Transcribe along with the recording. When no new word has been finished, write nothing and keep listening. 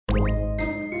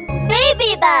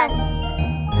baby bus!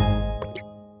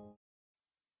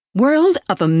 World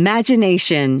of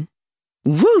Imagination.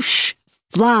 Whoosh!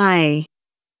 Fly!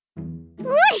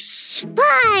 Whoosh!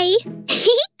 Fly!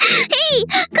 Hey,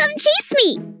 come chase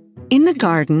me! In the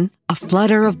garden, a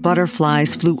flutter of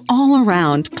butterflies flew all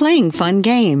around, playing fun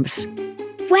games.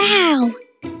 Wow!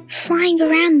 Flying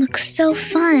around looks so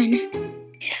fun.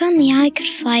 If only I could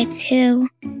fly too.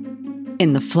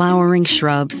 In the flowering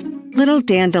shrubs, Little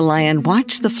Dandelion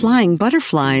watched the flying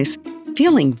butterflies,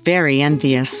 feeling very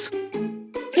envious.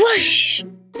 Whoosh!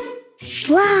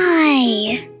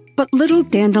 Fly! But Little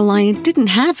Dandelion didn't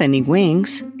have any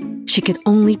wings. She could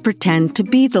only pretend to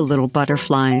be the little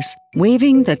butterflies,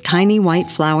 waving the tiny white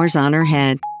flowers on her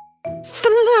head.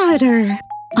 Flutter!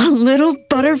 A little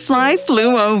butterfly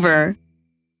flew over.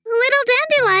 Little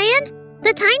Dandelion,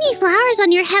 the tiny flowers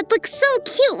on your head look so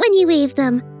cute when you wave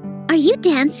them. Are you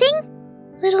dancing?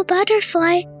 Little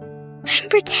butterfly, I'm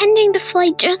pretending to fly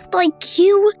just like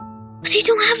you, but I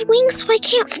don't have wings so I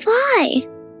can't fly.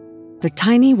 The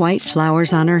tiny white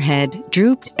flowers on her head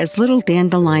drooped as Little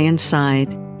Dandelion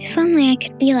sighed. If only I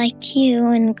could be like you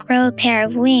and grow a pair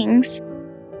of wings.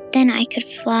 Then I could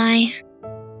fly.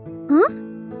 Huh?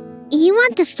 You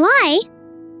want to fly?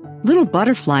 Little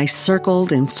Butterfly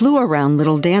circled and flew around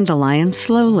Little Dandelion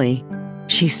slowly.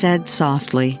 She said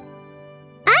softly,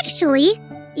 Actually,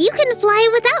 you can fly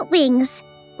without wings.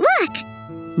 Look!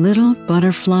 Little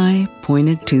Butterfly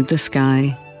pointed to the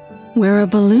sky, where a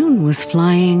balloon was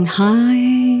flying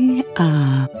high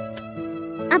up.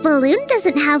 A balloon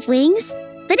doesn't have wings,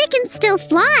 but it can still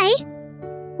fly.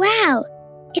 Wow,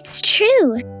 it's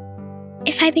true.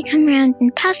 If I become round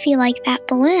and puffy like that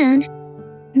balloon,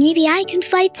 maybe I can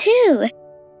fly too.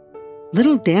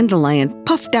 Little Dandelion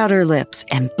puffed out her lips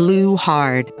and blew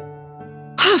hard.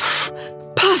 Puff!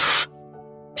 Puff!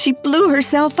 She blew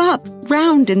herself up,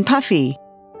 round and puffy.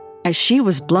 As she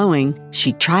was blowing,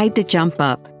 she tried to jump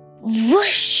up.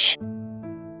 Whoosh!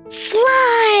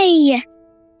 Fly!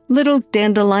 Little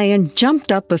Dandelion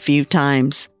jumped up a few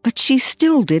times, but she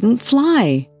still didn't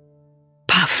fly.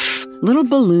 Puff! Little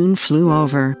balloon flew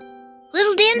over.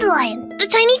 Little Dandelion, the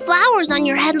tiny flowers on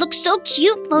your head look so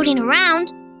cute floating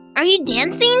around. Are you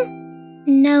dancing?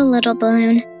 No, little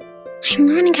balloon. I'm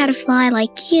learning how to fly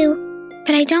like you,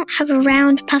 but I don't have a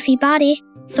round, puffy body,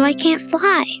 so I can't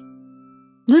fly.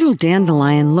 Little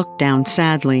Dandelion looked down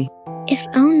sadly. If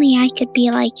only I could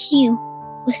be like you,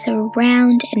 with a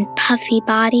round and puffy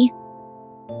body.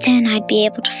 Then I'd be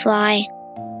able to fly.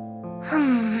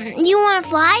 You want to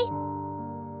fly?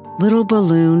 Little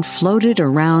balloon floated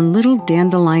around Little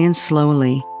Dandelion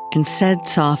slowly and said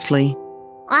softly,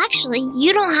 Actually,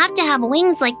 you don't have to have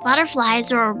wings like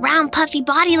butterflies or a round, puffy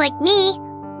body like me.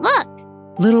 Look.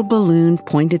 Little balloon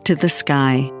pointed to the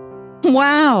sky.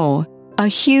 Wow! A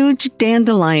huge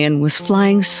dandelion was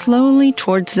flying slowly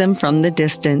towards them from the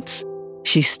distance.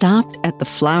 She stopped at the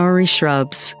flowery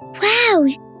shrubs. Wow!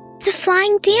 It's a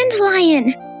flying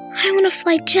dandelion. I want to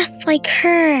fly just like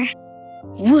her.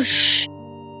 Whoosh!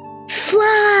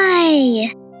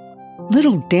 Fly!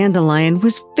 Little Dandelion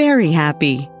was very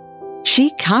happy.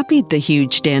 She copied the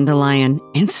huge dandelion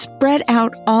and spread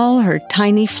out all her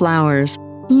tiny flowers,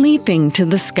 leaping to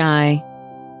the sky.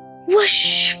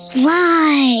 Whoosh!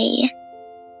 Fly!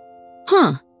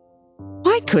 Huh.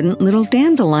 Why couldn't Little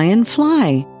Dandelion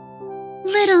fly?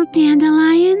 Little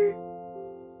Dandelion,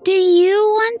 do you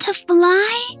want to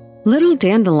fly? Little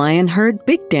Dandelion heard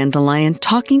Big Dandelion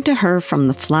talking to her from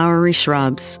the flowery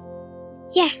shrubs.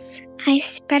 Yes, I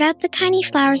spread out the tiny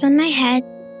flowers on my head,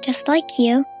 just like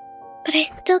you, but I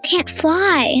still can't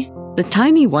fly. The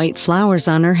tiny white flowers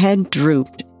on her head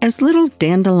drooped as Little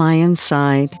Dandelion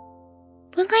sighed.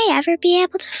 Will I ever be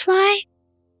able to fly?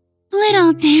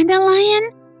 Little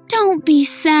Dandelion, don't be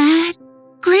sad.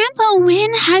 Grandpa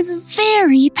Win has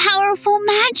very powerful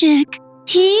magic.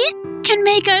 He can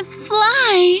make us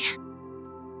fly.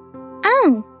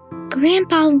 Oh,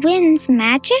 Grandpa Win's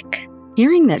magic?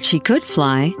 Hearing that she could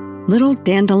fly, Little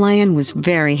Dandelion was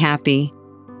very happy.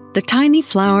 The tiny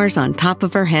flowers on top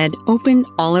of her head opened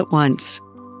all at once.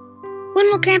 When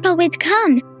will Grandpa Win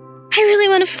come? I really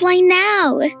want to fly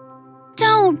now.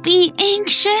 Don't be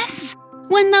anxious.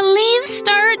 When the leaves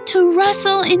start to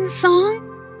rustle in song,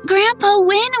 Grandpa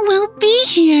Win will be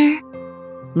here.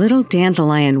 Little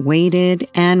Dandelion waited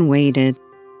and waited.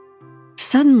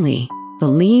 Suddenly, the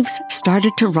leaves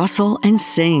started to rustle and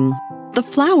sing. The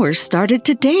flowers started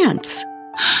to dance.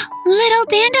 Little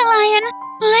Dandelion,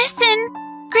 listen!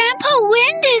 Grandpa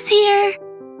Wind is here!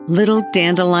 Little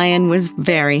Dandelion was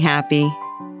very happy.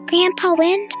 Grandpa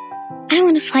Wind, I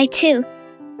want to fly too.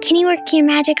 Can you work your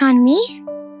magic on me?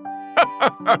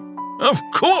 Of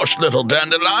course, Little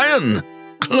Dandelion.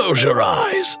 Close your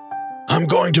eyes. I'm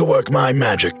going to work my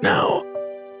magic now.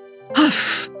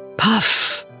 Puff,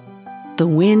 puff. The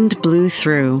wind blew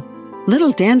through.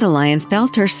 Little Dandelion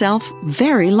felt herself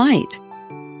very light.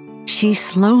 She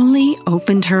slowly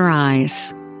opened her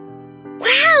eyes.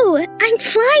 Wow, I'm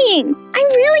flying! I'm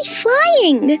really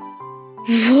flying!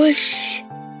 Whoosh!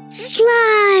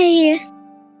 Fly!